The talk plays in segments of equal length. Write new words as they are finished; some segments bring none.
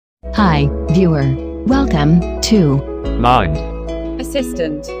Hi, viewer. Welcome to Mind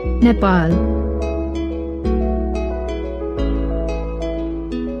Assistant Nepal.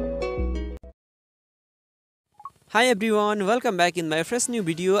 Hi everyone, welcome back in my fresh new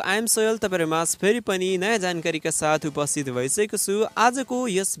video. I am soyal तपाईहरुमा फेरि पनि नयाँ जानकारीका साथ उपस्थित भइसकेको छु। आजको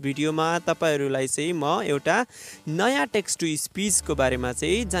यस भिडियोमा तपाईहरुलाई चाहिँ म एउटा नयाँ टेक्स्ट टु स्पीच को बारेमा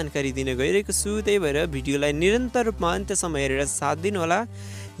चाहिँ जानकारी दिन गइरहेको छु। त्यही भएर भिडियोलाई निरन्तर रूपमा अन्त्यसम्म हेरेर साथ दिनु होला।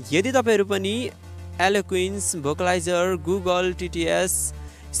 यदि तपाईहरु पनि एलोक्वेन्स, भोकलाइजर, गुगल, TTS,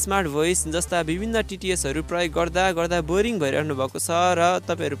 स्मार्ट भोइस जस्ता विभिन्न TTS हरु प्रयोग गर्दा बोरिङ भइरहनु भएको छ र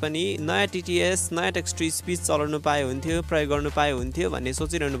तपाईहरु पनि नयाँ TTS, नयाँ टेक्स्ट टु स्पीच चलाउन पाए हुन्थ्यो, प्रयोग गर्न पाए हुन्थ्यो भन्ने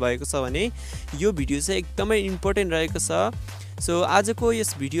सोचिरहनु भएको छ भने यो भिडियो चाहिँ एकदमै इम्पोर्टेन्ट रहेको छ। सो आजको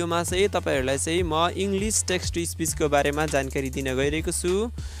यस भिडियोमा चाहिँ तपाईहरुलाई चाहिँ म इंग्लिश टेक्स्ट टु स्पीच को बारेमा जानकारी दिन गइरहेको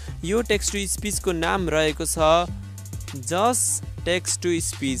छु। यो टेक्स्ट टु स्पीच को नाम रहेको छ जस टेक्स्ट टु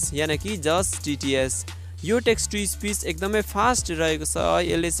स्पीच यानी कि जस TTS। यो टेक्स्ट टु स्पीच एकदमै फास्ट रहेको छ।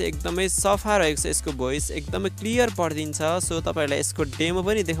 यसले चाहिँ एकदमै सफा रहेको छ। यसको भोइस एकदमै क्लियर पढिदिन्छ। सो तपाईहरुलाई यसको डेमो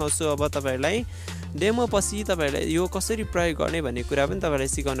पनि देखाउँछु। अब तपाईहरुलाई डेमो पछि तपाईहरुलाई यो कसरी प्रयोग गर्ने भन्ने कुरा पनि तपाईहरुलाई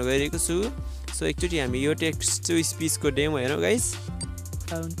सिकाउन गइरहेको छु। सो एकचोटी हामी यो टेक्स्ट टु स्पीच को डेमो हेरौँ guys.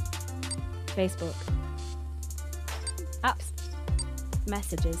 Phone, Facebook, apps,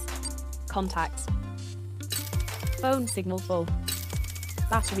 messages, contacts, phone signal full,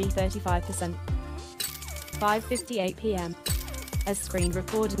 battery 35%, 5:58 p.m. as screen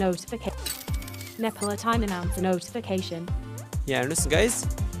record notification, Nepal time announcer notification. यहाँ हेर्नुस् गाइस,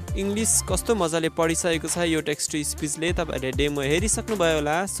 इंग्लिश कस्तो मजाले पढिसकेको छ यो टेक्स्ट टु स्पीचले। तपाईहरुले डेमो हेरिसक्नु भयो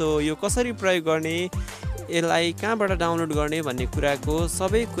होला। सो यो कसरी प्रयोग गर्ने, यसलाई कहाँबाट डाउनलोड गर्ने भन्ने कुराको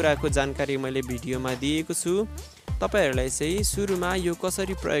सबै कुराको जानकारी मैले भिडियोमा दिएको छु। तपाईहरुलाई चाहिँ सुरुमा यो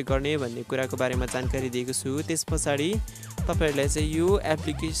कसरी प्रयोग गर्ने भन्ने कुराको बारेमा जानकारी दिएको छु। त्यसपछि तपाईहरुलाई चाहिँ यो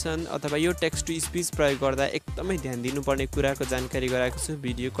एप्लिकेसन अथवा यो टेक्स्ट टु स्पीच प्रयोग गर्दा एकदमै ध्यान दिनुपर्ने कुराको जानकारी गराएको छु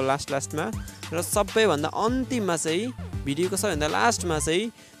भिडियोको लास्टमा र सबैभन्दा अन्तिममा चाहिँ भिडियोको सबैभन्दा लास्टमा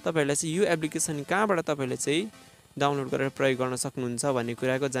चाहिँ तपाईहरुलाई चाहिँ यो एप्लिकेसन कहाँबाट तपाईले चाहिँ डाउनलोड गरेर प्रयोग गर्न सक्नुहुन्छ भन्ने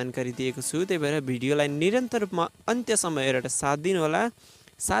कुराको जानकारी दिएको छु। त्यही भएर भिडियोलाई निरन्तर रूपमा अन्त्यसम्म हेरेर साथ दिनु होला।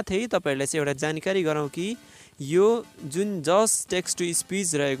 साथै तपाईहरुलाई चाहिँ एउटा जानकारी गराउँ कि यो जुन जस टेक्स्ट टु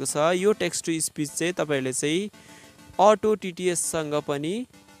स्पीच रहेको छ यो टेक्स्ट टु स्पीच चाहिँ तपाईले चाहिँ अटो TTS सँग पनि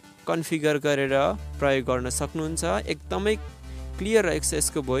कन्फिगर गरेर प्रयोग गर्न सक्नुहुन्छ। एकदमै क्लियर रहेको छ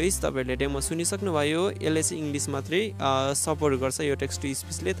यसको भोइस। तपाईले डेमो सुनिसक्नु भयो। यसले चाहिँ इंग्लिश मात्रै सपोर्ट गर्छ यो टेक्स्ट टु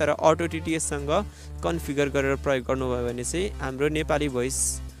स्पीचले। तर अटो TTS सँग कन्फिगर गरेर प्रयोग गर्नुभयो भने चाहिँ हाम्रो नेपाली भोइस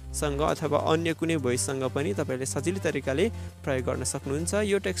सँग अथवा अन्य कुनै भोइस सँग पनि तपाईले सजिलो तरिकाले प्रयोग गर्न सक्नुहुन्छ।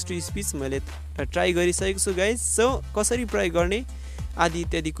 यो टेक्स्ट टु स्पीच मैले ट्राई गरिसकेको छु गाइस। सो कसरी प्रयोग गर्ने आदि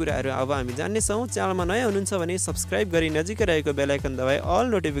इत्यादि कुराहरू अब हामी जान्नेछौँ। च्यानलमा नयाँ हुनुहुन्छ भने सब्स्क्राइब गरी नजिकै रहेको बेल आइकन दबाई अल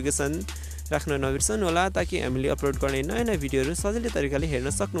नोटिफिकेसन राख्न नबिर्सनु होला ताकि हामीले अपलोड गर्ने नयाँ भिडियोहरू सजिलो तरिकाले हेर्न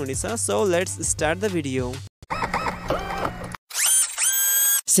सक्नुहुनेछ। So let's start the video.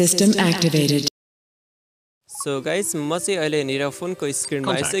 System activated. So guys म चाहिँ अहिले यहाँनिर फोनको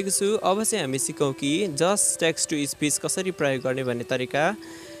स्क्रिनमा आइसकेको छु। अब चाहिँ हामी सिकौँ कि जस टेक्स्ट टु स्पीच कसरी प्रयोग गर्ने भन्ने तरिका।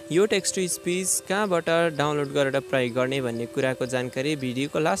 यो टेक्स्ट टु स्पीच कहाँबाट डाउनलोड गरेर प्रयोग गर्ने भन्ने कुराको जानकारी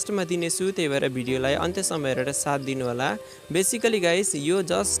भिडियोको लास्टमा दिनेछु। त्यही भएर भिडियोलाई अन्त्यसम्म हेरेर साथ दिनु होला। बेसिकली गाइस यो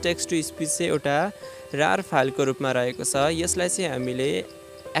जस टेक्स्ट टु स्पीच चाहिँ एउटा रार फाइलको रूपमा रहेको छ। यसलाई चाहिँ हामीले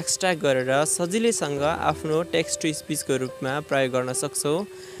एक्सट्र्याक्ट गरेर सजिलैसँग आफ्नो टेक्स्ट टु स्पीचको रूपमा प्रयोग गर्न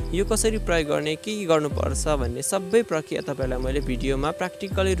सक्छौँ। यो कसरी प्रयोग गर्ने, के गर्नुपर्छ भन्ने सबै प्रक्रिया तपाईहरुलाई मैले भिडियोमा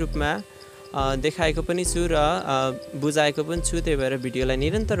प्र्याक्टिकली रूपमा देखाएको पनि छु र बुझाएको पनि छु। त्यही भएर भिडियोलाई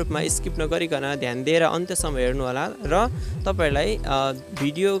निरन्तर रूपमा स्किप नगरिकन ध्यान दिएर अन्त्यसम्म हेर्नु होला र तपाईहरुलाई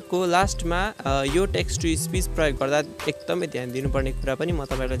भिडियोको लास्टमा यो टेक्स्ट टु स्पीच प्रयोग गर्दा एकदमै ध्यान दिनुपर्ने कुरा पनि म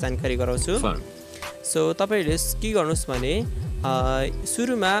तपाईहरुलाई जानकारी गराउँछु। सो तपाईहरुले के गर्नुस् भने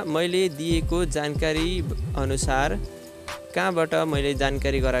सुरुमा मैले दिएको जानकारी अनुसार कहाँबाट मैले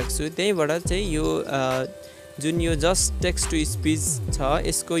जानकारी गराएको छु त्यहीबाट चाहिँ यो जुन यो जस्ट टेक्स्ट टु स्पीच छ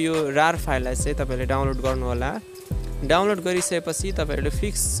यसको यो रार फाइललाई चाहिँ तपाईले डाउनलोड गर्नु होला। डाउनलोड गरिसकेपछि तपाईहरुले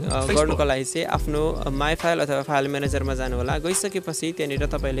फिक्स गर्नुको लागि चाहिँ आफ्नो माई फाइल अथवा फाइल म्यानेजरमा जानु होला। गइसकेपछि त्यहाँनिर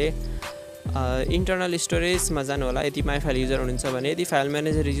तपाईले इन्टरनल स्टोरेजमा जानु होला यदि माई फाइल युजर हुनुहुन्छ भने। यदि फाइल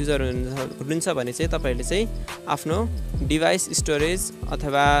म्यानेजर युजर हुनुहुन्छ भने चाहिँ तपाईले चाहिँ आफ्नो डिभाइस स्टोरेज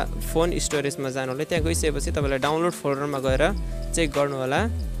अथवा फोन स्टोरेजमा जानु होला। त्यहाँ गइसकेपछि तपाईले डाउनलोड फोल्डरमा गएर चेक गर्नु होला।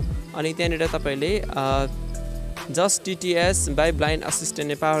 अनि त्यहाँनिर तपाईले just TTS by blind assistant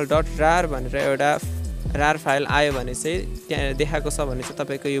Nepal .rar भनेर एउटा रार फाइल आयो भने चाहिँ त्यहाँ देखाएको छ भने चाहिँ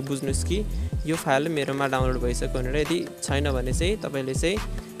तपाईको यो बुझ्नुस् कि यो फाइल मेरोमा डाउनलोड भइसक्यो भनेर। यदि छैन भने चाहिँ तपाईले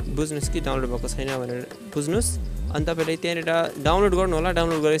चाहिँ बुझ्नुस् कि डाउनलोड भएको छैन भनेर बुझ्नुस्। अनि तपाईले त्यहाँनेर डाउनलोड गर्नु होला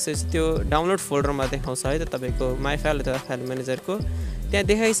डाउनलोड गरिसकेपछि त्यो डाउनलोड फोल्डरमा देखाउँछ है त तपाईको माई फाइल अथवा फाइल म्यानेजरको त्यहाँ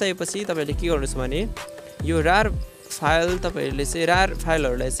देखाइसकेपछि तपाईले के गर्नुस् भने यो रार फाइल तपाईहरुले चाहिँ रार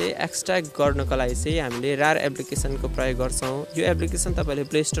फाइलहरुलाई चाहिँ एक्सट्र्याक्ट गर्नको लागि चाहिँ हामीले रार एप्लिकेसनको प्रयोग गर्छौं यो एप्लिकेसन तपाईले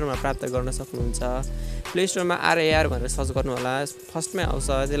प्ले स्टोरमा प्राप्त गर्न सक्नुहुन्छ प्ले स्टोरमा RAR भनेर सर्च गर्नु होला फर्स्टमै आउँछ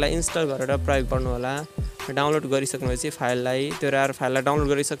त्यसलाई इन्स्टल गरेर प्रयोग गर्नु होला डाउनलोड गरिसक्नुपछि फाइललाई त्यो रार फाइललाई डाउनलोड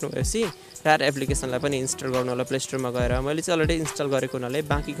गरिसक्नुपछि रार एप्लिकेसनलाई पनि इन्स्टल गर्नु होला प्ले स्टोरमा गएर मैले चाहिँ अलरेडी इन्स्टल गरेको हुनाले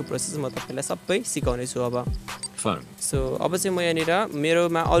बाँकीको प्रोसेस म तपाईलाई सबै सिकाउने छु अब सो अब चाहिँ म यहाँनिर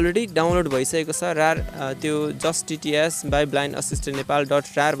मेरोमा अलरेडी डाउनलोड भइसकेको छ रार त्यो just TTS by blind assistant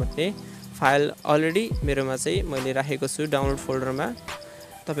nepal.rar भन्ने फाइल अलरेडी मेरोमा चाहिँ मैले राखेको छु डाउनलोड फोल्डरमा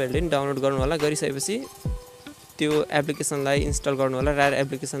तपाईहरुले नि डाउनलोड गर्नु होला गरिसकेपछि त्यो एप्लिकेसनलाई इन्स्टल गर्नु होला रार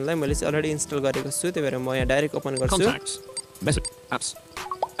एप्लिकेसनलाई मैले चाहिँ अलरेडी इन्स्टल गरेको छु त्यही भएर म यहाँ डाइरेक्ट ओपन गर्छु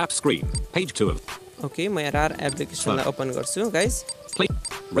App screen, page 2 of. Okay, म यहाँ रार एप्लिकेसनलाई ओपन गर्छु guys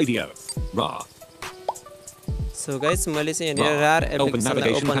Radio raw. So guys मैले चाहिँ यहाँ रार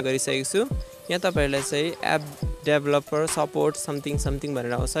एप्लिकेसनलाई ओपन गरिसकेको छु यहाँ तपाईहरुलाई चाहिँ app developer support something something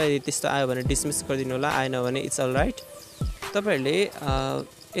भनेर आउँछ यदि त्यस्तो आयो भने डिसमिस गरिदिनु होला आएन भने इट्स अल राइट तपाईहरुले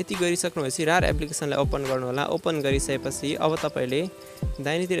यति गरिसक्नुपछि रार एप्लिकेसनलाई ओपन गर्नु होला ओपन गरिसकेपछि अब तपाईले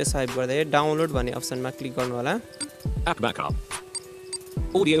दाहिनेतिर स्वाइप गर्दै डाउनलोड भन्ने अप्सनमा क्लिक गर्नु होला App backup.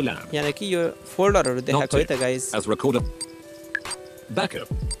 Audio lab. यहाँ कि यो फोल्डरहरु देखाएको है त guys As recorder. Backup.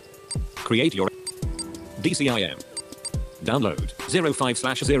 Create your DCIM. Download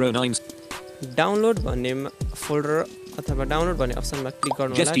 05/09. Download भन्ने फोल्डर अथवा डाउनलोड भन्ने अप्सनमा क्लिक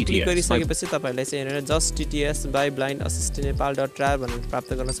गर्नु होला क्लिक गरिसकेपछि तपाईहरुले चाहिँ हेरेर just TTS by blind assistant nepal.rar भनेर प्राप्त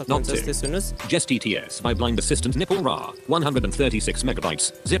गर्न सक्नुहुन्छ जस्तै सुनुस् Just TTS by blind assistant Nepal RAR 136 megabytes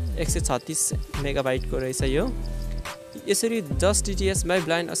zip 136 मेगाबाइटको रहेछ यो यसरी just TTS by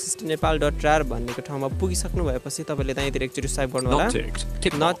blind assistant nepal.rar भन्नेको ठाउँमा पुगिसक्नु भएपछि तपाईले दाहिनेतिर एकचोटी स्वाइप गर्नु होला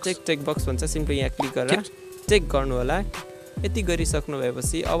नट चेक बक्स भन्छ सिम्पली यहाँ क्लिक गरेर चेक गर्नु होला यति गरिसक्नु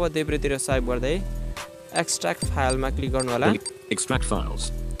भएपछि अब देब्रेतिर स्वाइप गर्दै एक्सट्र्याक्ट फाइलमा क्लिक गर्नु होला एक्सट्र्याक्ट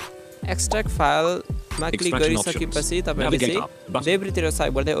फाइलमा क्लिक गरिसकेपछि तपाईले चाहिँ देब्रेतिर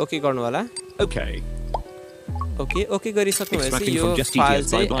स्वाइप गर्दै ओके गर्नु होला ओके गरिसक्नु भएपछि यो फाइल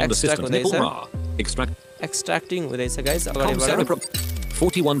चाहिँ एक्सट्र्याक्ट हुँदैछ एक्सट्र्याक्टिङ हुँदैछ गाइस अगाडि बढौं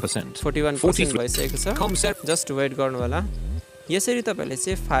 41% भइसकेको छ जस्ट वेट गर्नु होला यसरी तपाईले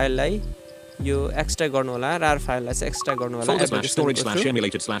चाहिँ फाइललाई यो एक्सट्र्याक्ट गर्नु होला रार फाइललाई चाहिँ एक्सट्र्याक्ट गर्नु होला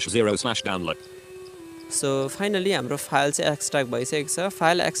सो फाइनली हाम्रो फाइल चाहिँ एक्सट्र्याक्ट भइसकेको छ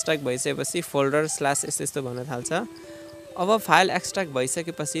फाइल एक्सट्र्याक्ट भइसकेपछि फोल्डर / यस्तो भन्न थाल्छ अब फाइल एक्सट्र्याक्ट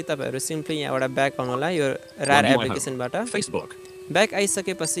भइसकेपछि तपाईहरु सिम्पली यहाँबाट ब्याक आउनु होला यो रार एप्लिकेसनबाट ब्याक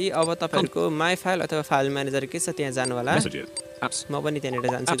आइसकेपछि अब तपाईहरुको माई फाइल अथवा फाइल म्यानेजर के छ त्यहाँ जानु होला म पनि त्यहाँनेर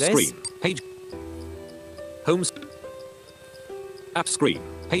जान्छु guys Home App screen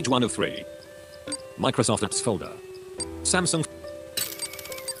page 1 of 3 Microsoft Apps folder Samsung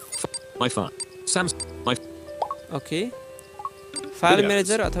My file Samsung My okay file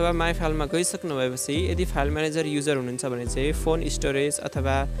manager अथवा माई फाइलमा गइसक्नु भएपछि यदि फाइल म्यानेजर युजर हुनुहुन्छ भने चाहिँ फोन स्टोरेज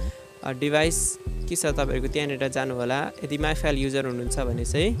अथवा डिभाइस के छ तपाईहरुको त्यहाँनेर जानु होला यदि माई फाइल युजर हुनुहुन्छ भने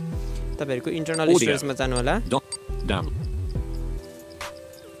चाहिँ तपाईहरुको इन्टरनल स्टोरेजमा जानु होला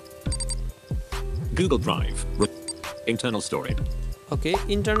Google Drive internal storage okay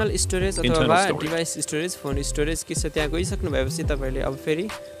internal storage अथवा डिभाइस स्टोरेज फोन स्टोरेज के छ त्यहाँ गइसक्नु भएपछि तपाईले अब फेरि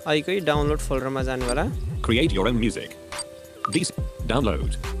अहिकै डाउनलोड फोल्डरमा जानु होला create your own music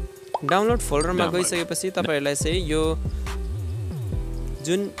download फोल्डरमा गइसकेपछि तपाईहरुलाई चाहिँ यो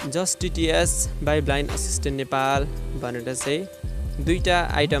जुन just TTS by blind assistant Nepal भनेर चाहिँ दुईटा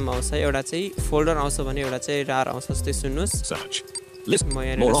आइटम आउँछ एउटा चाहिँ फोल्डर आउँछ भने एउटा चाहिँ रार आउँछ जस्तै सुन्नुस् म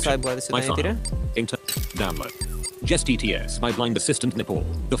यहाँ स्वाइप गर्दैछु दाहिनेतिर download Just TTS by blind assistant Nepal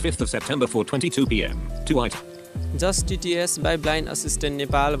the 5th of September 4:22 p.m. 2 items Just TTS by blind assistant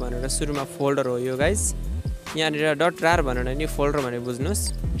Nepal भनेर सुरुमा फोल्डर हो यो गाइस यहाँनिर .rar भनेर नि फोल्डर भने बुझ्नुस्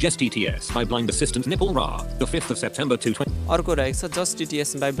Just TTS by blind assistant Nepal RAR the 5th of September 2020 अर्को रहेको छ Just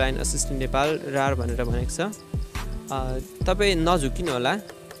TTS by blind assistant Nepal RAR भनेर भनेको छ तपाई नझुकिनु होला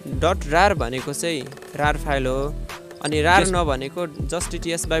 .rar भनेको चाहिँ रार फाइल हो अनि रार नभनेको just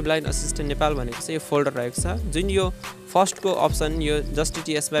TTS by blind assistant Nepal भनेको चाहिँ यो फोल्डर रहेको छ जुन यो फर्स्टको अप्सन यो just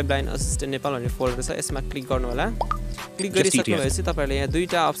TTS by blind assistant Nepal भन्ने फोल्डर छ यसमा क्लिक गर्नु होला क्लिक गरिसकेपछि तपाईहरुले यहाँ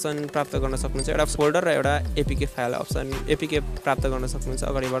दुईटा अप्सन प्राप्त गर्न सक्नुहुन्छ एउटा फोल्डर र एउटा APK फाइल अप्सन APK प्राप्त गर्न सक्नुहुन्छ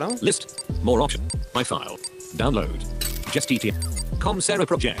अगाडि बढौं list more option my file download just TTS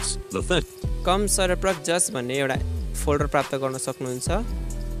com/jess the third com/jess भन्ने एउटा फोल्डर प्राप्त गर्न सक्नुहुन्छ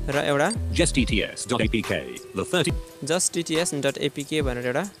र एउटा just TTS.apk the 30 just TTS.apk भनेर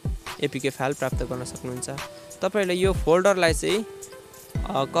एउटा APK फाइल प्राप्त गर्न सक्नुहुन्छ तपाईले यो फोल्डरलाई चाहिँ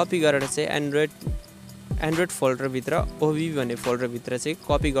कपी गरेर चाहिँ एन्ड्रोइड फोल्डर भित्र ओबीबी भन्ने फोल्डर भित्र चाहिँ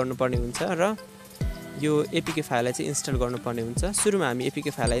कपी गर्नुपर्ने हुन्छ र यो एपीके फाइललाई चाहिँ इन्स्टल गर्नुपर्ने हुन्छ सुरुमा हामी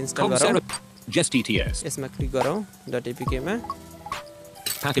एपीके फाइललाई इन्स्टल गरौँ jess TTS यसमा क्लिक गरौँ .apk मा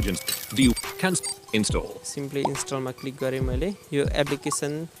packages view cancel install simply इन्स्टलमा click गरे मैले यो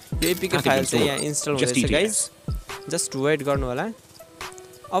एप्लिकेसन यो एपीके फाइल चाहिँ यहाँ इन्स्टल हुँदैछ गाइस जस्ट वेट गर्नु होला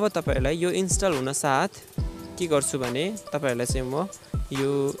अब तपाईहरुलाई यो इन्स्टल हुन साथ के गर्छु भने तपाईहरुलाई चाहिँ म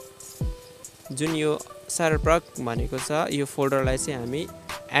यो जुन यो सर्प्रक भनेको छ यो फोल्डरलाई चाहिँ हामी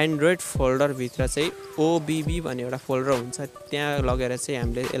एन्ड्रोइड फोल्डर भित्र चाहिँ ओबीबी भन्ने एउटा फोल्डर हुन्छ त्यहाँ लगेर चाहिँ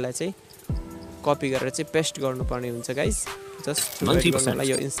हामीले यसलाई चाहिँ कपी गरेर चाहिँ पेस्ट गर्नुपर्ने हुन्छ गाइस जस्ट वेट गर्नु होला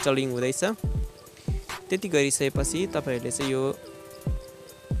यो इन्स्टलिङ हुँदैछ त्यति गरिसकेपछि तपाईहरुले चाहिँ यो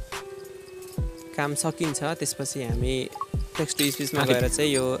काम सकिन्छ त्यसपछि हामी टेक्स्ट टु स्पीचमा गएर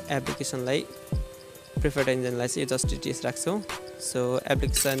चाहिँ यो एप्लिकेसनलाई प्रिफर्ड इन्जिनलाई चाहिँ जस्ट टीटीएस राख्छौं सो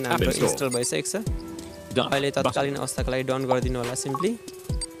एप्लिकेसन हाम्रो इन्स्टल भइसकेको छ अहिले तत्कालीन अवस्थाको लागि डन गरिदिनु होला simply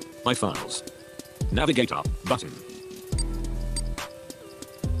My files. Navigate up button.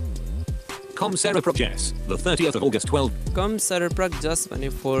 jess the 30th of August 12. jess भन्ने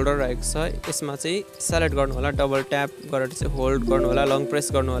फोल्डर रहेको छ यसमा चाहिँ सेलेक्ट गर्नु होला डबल ट्याप गरेर चाहिँ होल्ड गर्नु होला लङ प्रेस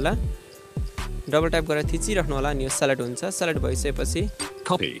गर्नु होला डबल ट्याप गरेर थिचिराख्नु होला अनि यो सेलेक्ट हुन्छ सेलेक्ट भइसकेपछि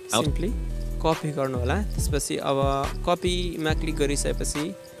कपी सिम्पली कपी गर्नु होला त्यसपछि अब कपीमा क्लिक गरिसकेपछि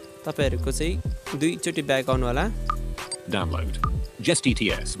तपाईहरुको चाहिँ दुई चोटी ब्याक आउनु होला download jess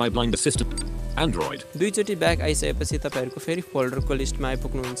TTS my blind assistant Android दुई चोटी ब्याक आइसकेपछि तपाईहरुको फेरि फोल्डरको लिस्टमा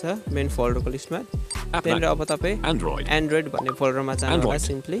आइपुग्नुहुन्छ मेन फोल्डरको लिस्टमा त्यहाँनिर अब तपाई एन्ड्रोइड भन्ने फोल्डरमा जानु होला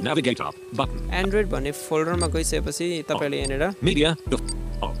simply navigate up button Android भन्ने फोल्डरमा गइसकेपछि तपाईले यहाँनिर media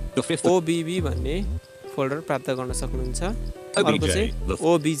the 5th ओबीबी भन्ने फोल्डर प्राप्त गर्न सक्नुहुन्छ अर्को चाहिँ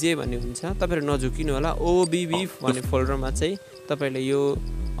ओबीजे भन्ने हुन्छ तपाईहरु नझुकिनु होला ओबीबी भन्ने फोल्डरमा चाहिँ तपाईले यो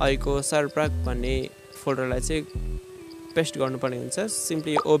अहिलेको सर्प्रक भन्ने फोल्डरलाई चाहिँ पेस्ट गर्नुपर्ने हुन्छ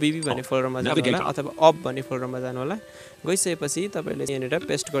सिम्पली ओबीबी भन्ने फोल्डरमा जानु होला अथवा अप भन्ने फोल्डरमा जानु होला गइसकेपछि तपाईले यहाँनिर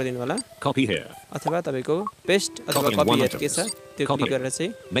पेस्ट गरिदिनु होला copy here अथवा तपाईको पेस्ट अथवा कपी हेर के छ त्यो क्लिक गरेर चाहिँ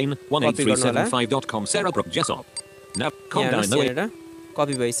main18375.com sarahbrooke.jessop now calm down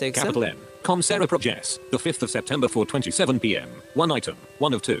copy भइसकेको छ capital N sarahbrooke.jess the 5th of September 4:27 p.m. one item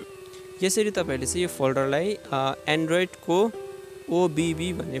 1 of 2 यसरी तपाईले चाहिँ यो फोल्डरलाई एन्ड्रोइड को ओबीबी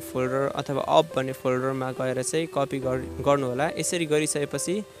भन्ने फोल्डर अथवा अप भन्ने फोल्डरमा गएर चाहिँ कपी गर्नु होला यसरी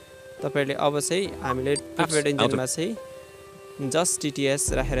गरिसकेपछि तपाईले अब चाहिँ हामीले प्रिफर्ड इन्जिनमा चाहिँ जस्ट टीटीएस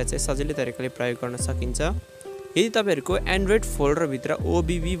राखेर चाहिँ सजिलै तरिकाले प्रयोग गर्न सकिन्छ यदि तपाईहरुको एन्ड्रोइड फोल्डर भित्र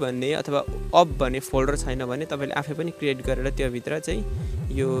ओबीबी भन्ने अथवा अप भन्ने फोल्डर छैन भने तपाईले आफै पनि क्रिएट गरेर त्यो भित्र चाहिँ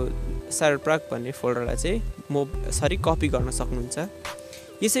यो सर्प्रक भन्ने फोल्डरलाई चाहिँ कपी गर्न सक्नुहुन्छ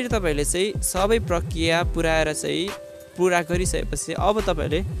यसरी तपाईले चाहिँ सबै प्रक्रिया पुरा गरिसकेपछि अब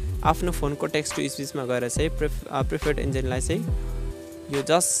तपाईले आफ्नो फोनको टेक्स्ट टु स्पीचमा गएर चाहिँ प्रिफर्ड इन्जिनलाई चाहिँ यो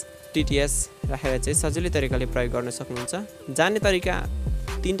जस्ट टीटीएस राखेर चाहिँ सजिलै तरिकाले प्रयोग गर्न सक्नुहुन्छ जान्ने तरिका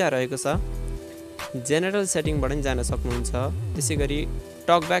तीनटा रहेको छ जेनरल सेटिङबाट पनि जान सक्नुहुन्छ त्यसैगरी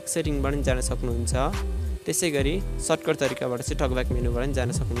टकब्याक सेटिङबाट पनि जान सक्नुहुन्छ त्यसैगरी सर्टकट तरिकाबाट चाहिँ टकब्याक मेनुबाट पनि जान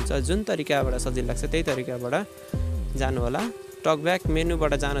सक्नुहुन्छ जुन तरिकाबाट सजिलो लाग्छ त्यही तरिकाबाट जानु होला टकब्याक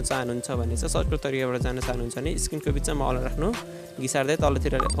मेनुबाट जान चाहनुहुन्छ भने चाहिँ सर्टकट तरिकाबाट जान चाहनुहुन्छ भने स्क्रिनको बिचमा अल राख्नु घिसार्दै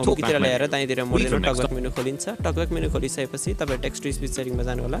तलतिर अघितिर ल्याएर दाहिनेतिर मोड्नु टकब्याक मेनु खोलिन्छ टकब्याक मेनु खोलिसकेपछि तपाई टेक्स्ट टु स्पीच सेटिङमा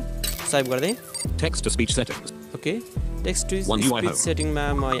जानु होला स्वाइप गर्दै text to speech settings okay text to speech सेटिङमा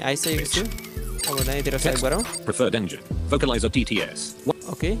म आइसकेको छु अब दाहिनेतिर स्वाइप गरौँ preferred engine vocalizer TTS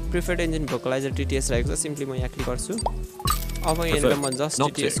okay preferred engine भोकलाइजर TTS रहेको छ सिम्पली म यहाँ क्लिक गर्छु अब यहाँनिर म जस्ट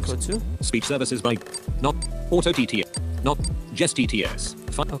TTS खोज्छु speech services by not auto TTS not jess TTS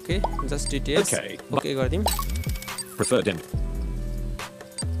okay just TTS okay गर्दिम preferred engine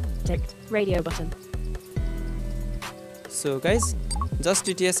Ticked radio button. So guys just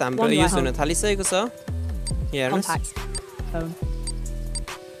TTS हाम्रो युज हुन थालिसकेको छ यहाँ हेर्नुस् Contacts. Phone.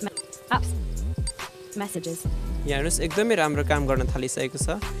 Apps. Messages. यहाँ हेर्नुस् एकदमै राम्रो काम गर्न थालिसकेको छ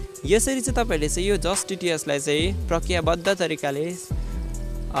यसरी चाहिँ तपाईले चाहिँ यो जस्ट TTS लाई चाहिँ प्रक्रियाबद्ध तरिकाले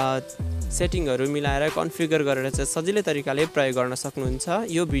सेटिङहरु मिलाएर कन्फिगर गरेर चाहिँ सजिलै तरिकाले प्रयोग गर्न सक्नुहुन्छ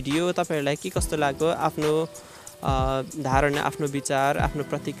यो भिडियो तपाईहरुलाई के कस्तो लाग्यो आफ्नो धारणा आफ्नो विचार आफ्नो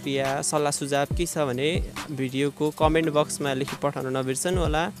प्रतिक्रिया सल्लाह सुझाव के छ भने भिडियोको कमेन्ट बक्समा लेखि पठाउन नबिर्सनु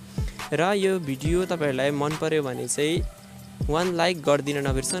होला र यो भिडियो तपाईहरुलाई मन पर्यो भने चाहिँ 1 लाइक गर्दिन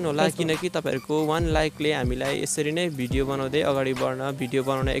नबिर्सनु होला किनकि तपाईहरुको 1 लाइकले हामीलाई यसरी नै भिडियो बनाउँदै अगाडि बढ्न भिडियो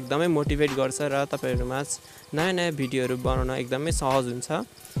बनाउन एकदमै मोटिभेट गर्छ र तपाईहरुमा नयाँ भिडियोहरु बनाउन एकदमै सहज हुन्छ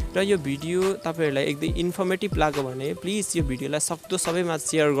र यो भिडियो तपाईहरुलाई एकदमै इन्फर्मेटिभ लाग्यो भने प्लिज यो भिडियोलाई सक्दो सबैमा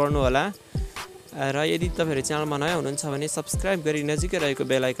शेयर गर्नु होला र यदि तपाईहरु च्यानलमा नयाँ हुनुहुन्छ भने सब्स्क्राइब गरी नजिकै रहेको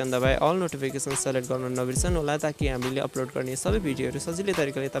बेल आइकन दबाई अल नोटिफिकेसन सेलेक्ट गर्न नबिर्सनु होला ताकि हामीले अपलोड गर्ने सबै भिडियोहरु सजिलै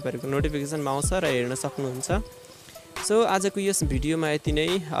तरिकाले तपाईहरुको नोटिफिकेसनमा आउँछ र हेर्न सक्नुहुन्छ। सो आजको यस भिडियोमा यति नै।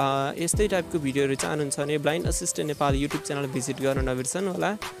 यस्तै टाइपको भिडियोहरु चाहनुहुन्छ भने blind assistant Nepal YouTube channel visit गर्न नबिर्सनु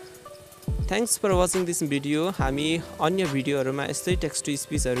होला। Thanks for watching this video. हामी अन्य भिडियोहरुमा यस्तै टेक्स्ट टु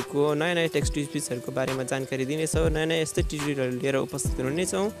स्पीचहरुको नयाँ टेक्स्ट टु स्पीचहरुको बारेमा जानकारी दिनेछौं। नयाँ यस्तै ट्युटोरियल लिएर उपस्थित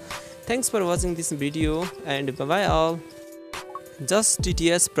हुनेछौं। Thanks for watching this video and bye bye all. Just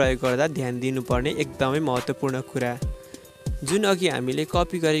TTS प्रयोग गर्दा ध्यान दिनुपर्ने एकदमै महत्त्वपूर्ण कुरा, जुन अघि हामीले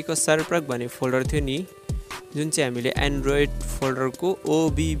कपी गरेको सर्प्रक भन्ने फोल्डर थियो नि, जुन चाहिँ हामीले एन्ड्रोइड फोल्डरको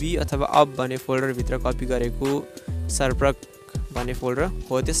OBB अथवा अप भन्ने फोल्डर भित्र कपी गरेको सर्प्रक भन्ने फोल्डर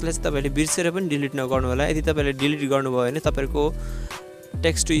हो, त्यसलाई चाहिँ तपाईले बिर्सेर पनि डिलिट नगर्नु होला। यदि तपाईले डिलिट गर्नुभयो भने तपाईहरुको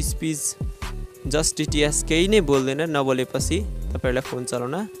text to speech just TTS केही नै बोल्दैन, नबोलेपछि तपाईहरुलाई फोन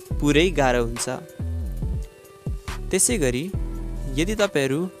चलाउन पुरै गाह्रो हुन्छ। त्यसैगरी यदि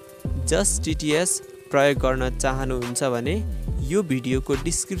तपाईहरु जस्ट TTS प्रयोग गर्न चाहनुहुन्छ भने यो भिडियोको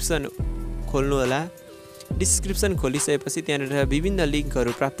डिस्क्रिप्सन खोल्नु होला। डिस्क्रिप्सन खोलिसकेपछि त्यहाँनिर विभिन्न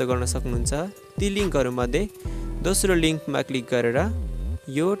लिंकहरु प्राप्त गर्न सक्नुहुन्छ। ती लिंकहरु मध्ये दोस्रो लिंकमा क्लिक गरेर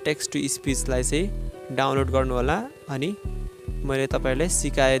यो टेक्स्ट टु स्पीचलाई चाहिँ डाउनलोड गर्नु होला अनि मैले तपाईहरुलाई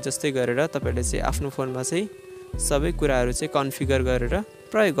सिकाए जस्तै गरेर तपाईहरुले चाहिँ आफ्नो फोनमा चाहिँ सबै कुराहरु चाहिँ कन्फिगर गरेर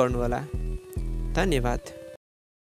प्रयोग गर्नु होला। धन्यवाद।